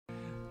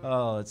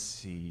Oh, let's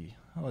see.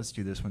 Oh, let's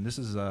do this one. This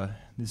is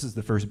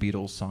the first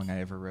Beatles song I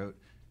ever wrote,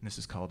 and this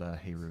is called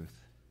 "Hey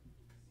Ruth."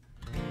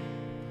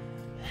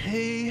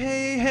 Hey,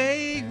 hey,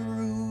 hey,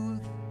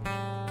 Ruth.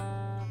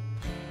 I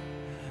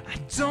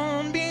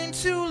don't mean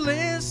to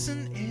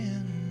listen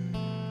in,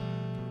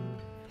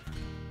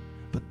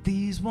 but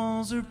these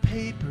walls are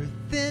paper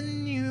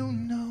thin, you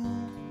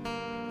know.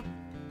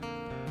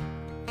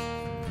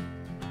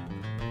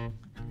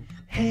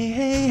 Hey,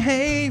 hey,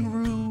 hey,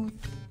 Ruth.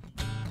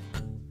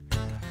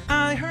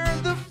 I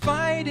heard the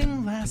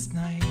fighting last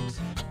night.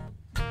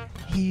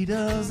 He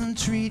doesn't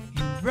treat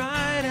you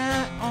right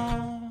at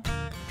all.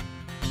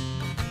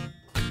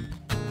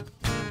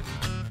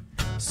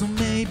 So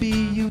maybe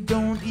you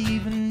don't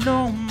even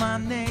know my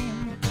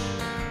name.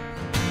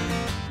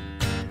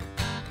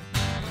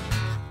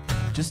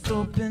 Just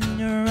open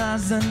your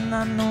eyes and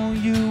I know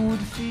you would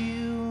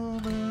feel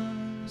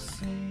the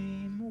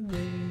same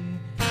way.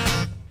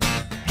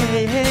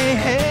 Hey, hey,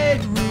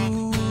 hey,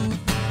 Ruth.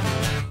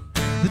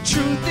 The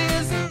truth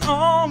isn't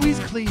always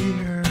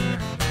clear.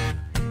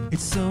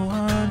 It's so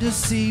hard to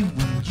see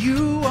when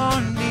you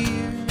are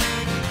near.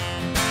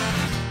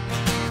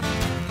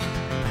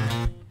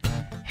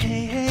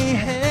 Hey, hey,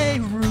 hey,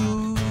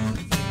 Ruth.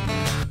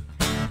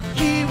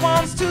 He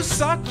wants to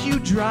suck you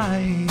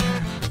dry.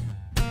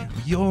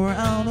 You're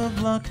out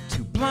of luck,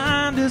 too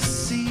blind to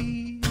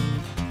see.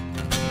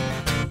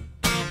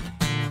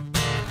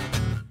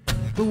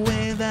 The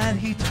way that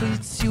he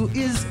treats you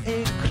is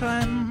a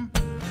crime.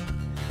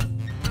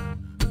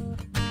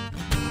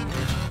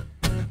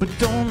 But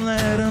don't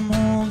let him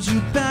hold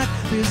you back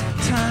this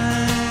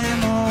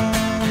time. Oh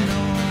no.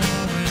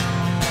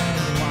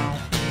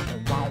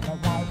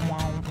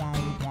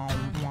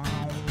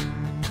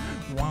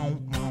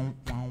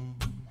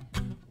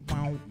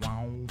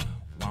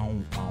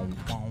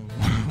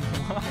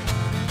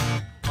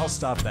 I'll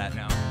stop that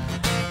now.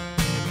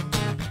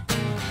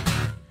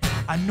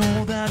 I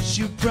know that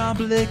you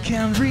probably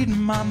can't read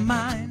my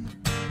mind.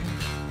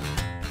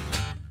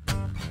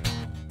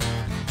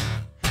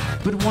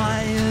 But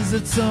why is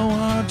it so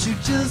hard to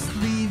just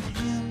leave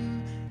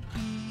him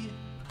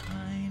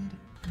behind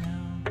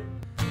now?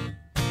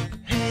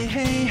 Hey,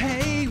 hey,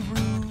 hey,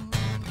 Ruth.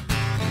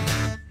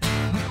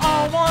 We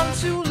all want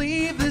to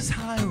leave this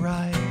high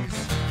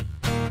rise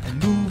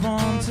and move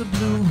on to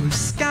bluer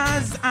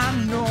skies, I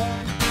know.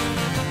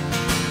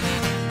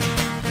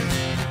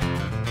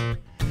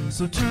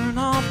 So turn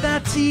off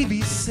that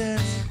TV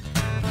set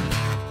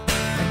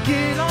and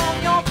get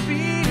on your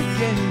feet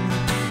again.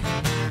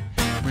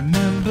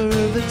 Remember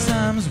the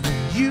times when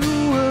you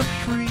were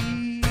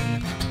free.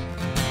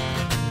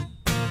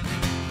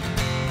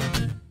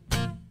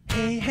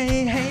 Hey,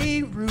 hey,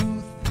 hey,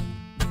 Ruth.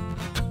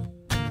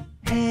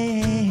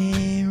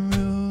 Hey,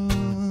 Ruth.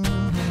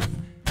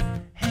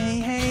 Hey,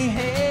 hey,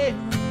 hey,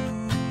 Ruth.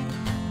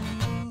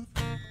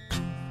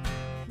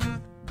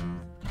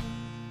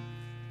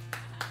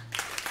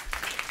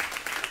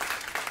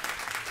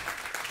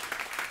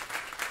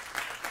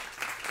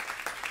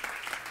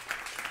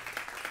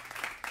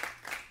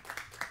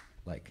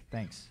 Like,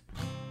 thanks.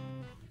 Oh,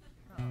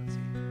 let's see.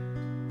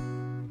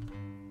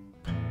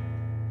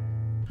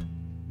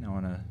 Now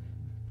on a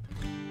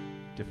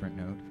different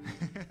note.